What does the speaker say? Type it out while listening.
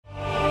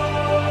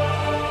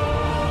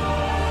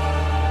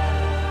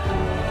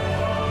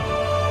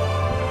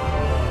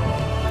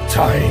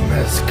Time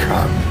has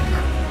come.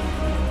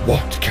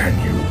 What can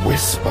you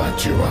whisper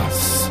to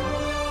us?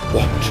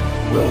 What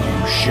will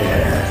you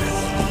share?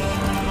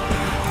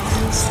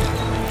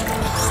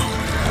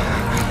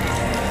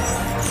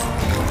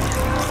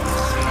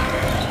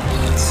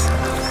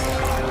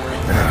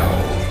 Now,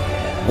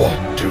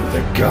 what do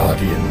the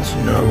Guardians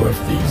know of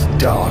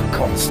these dark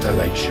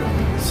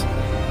constellations?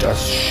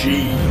 Does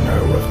she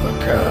know of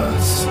the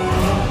curse?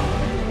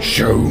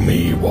 Show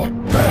me what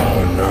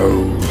Belle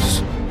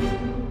knows.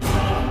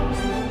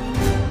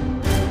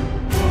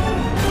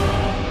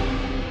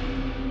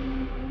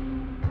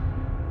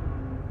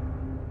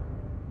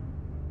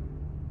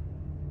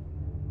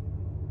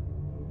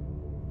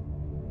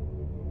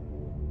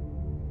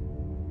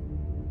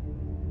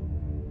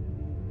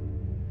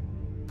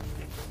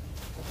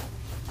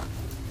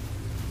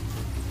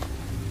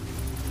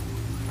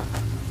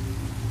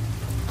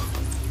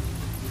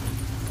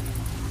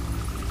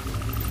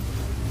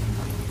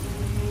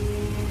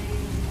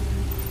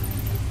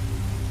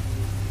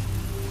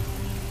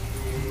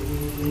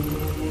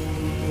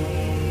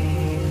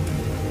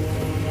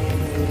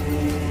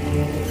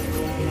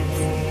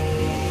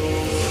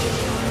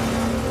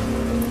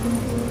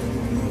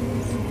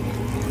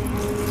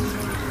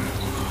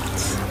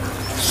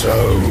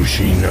 So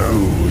she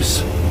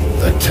knows.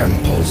 The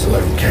temple's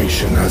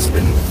location has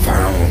been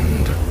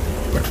found.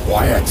 But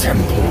why a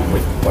temple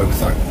with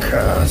both a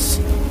curse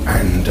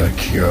and a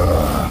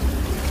cure?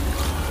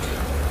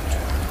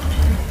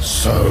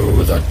 So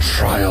the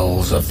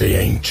trials of the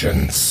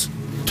ancients,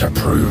 to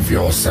prove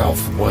yourself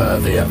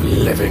worthy of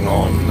living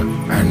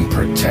on and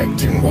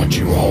protecting what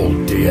you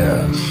hold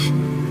dear.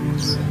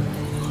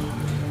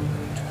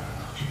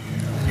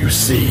 You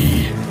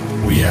see,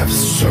 we have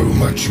so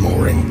much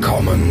more in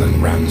common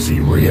than Ramsay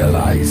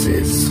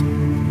realizes.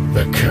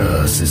 The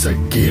curse is a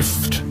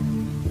gift.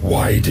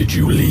 Why did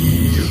you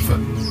leave?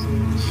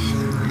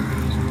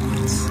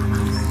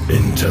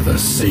 Into the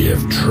sea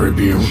of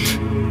tribute?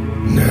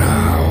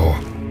 Now,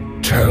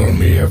 tell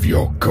me of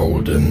your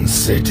golden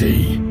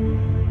city.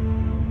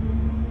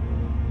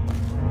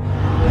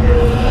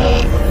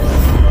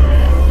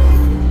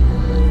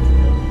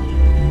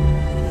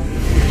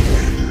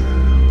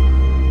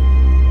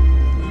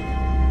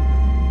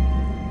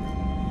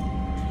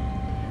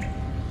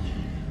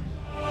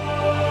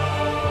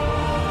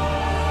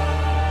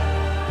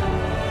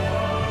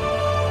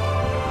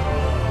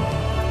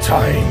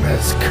 Time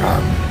has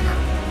come.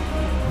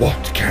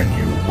 What can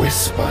you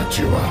whisper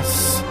to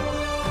us?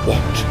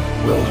 What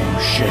will you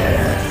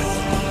share?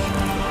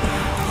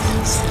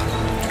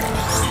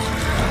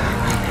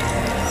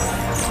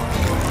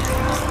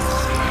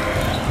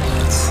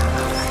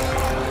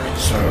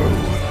 So,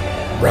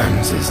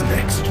 Ramsay's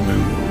next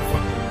move.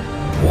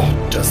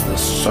 What does the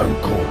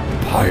so-called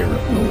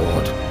Pirate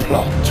Lord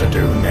plot to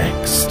do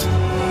next?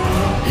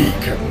 He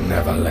can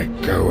never let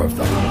go of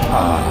the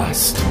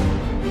past.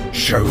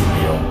 Show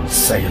me old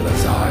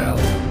Sailor's Isle.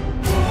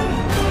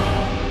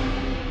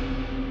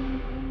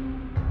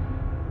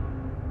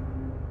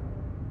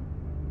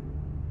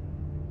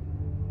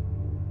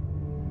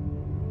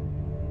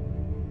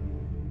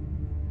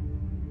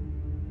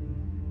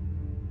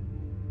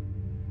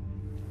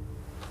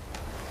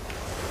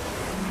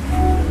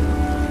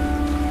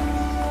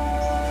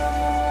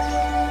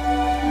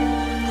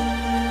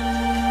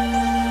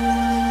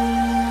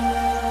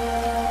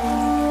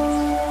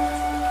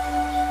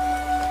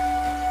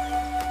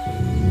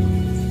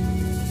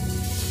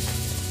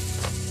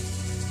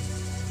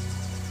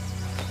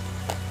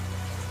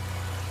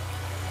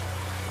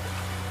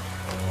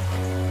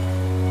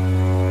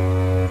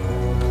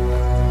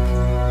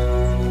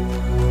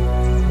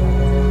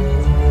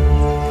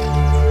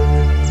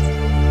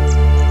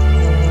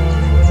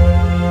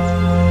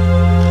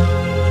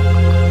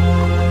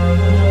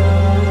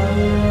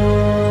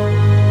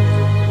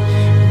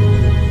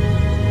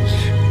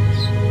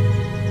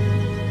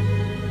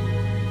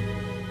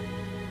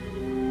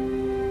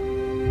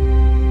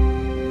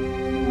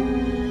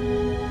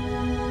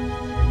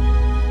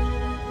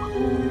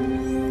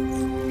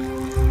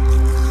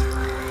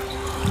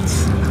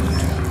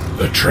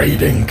 The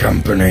trading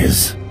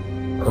companies.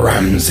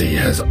 Ramsay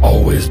has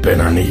always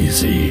been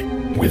uneasy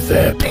with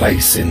their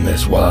place in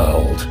this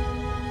world.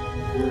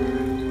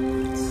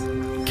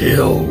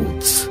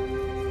 Guilds.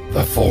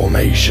 The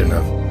formation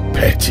of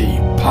petty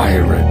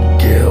pirate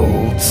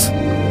guilds.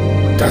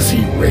 Does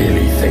he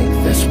really think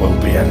this will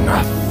be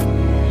enough?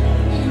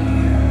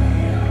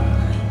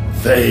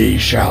 They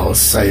shall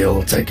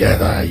sail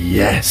together,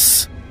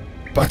 yes,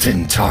 but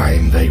in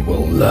time they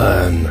will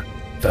learn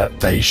that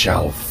they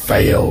shall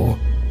fail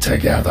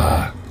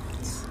together.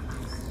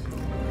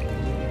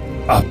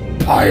 A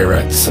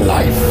pirate's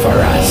life for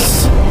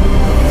us.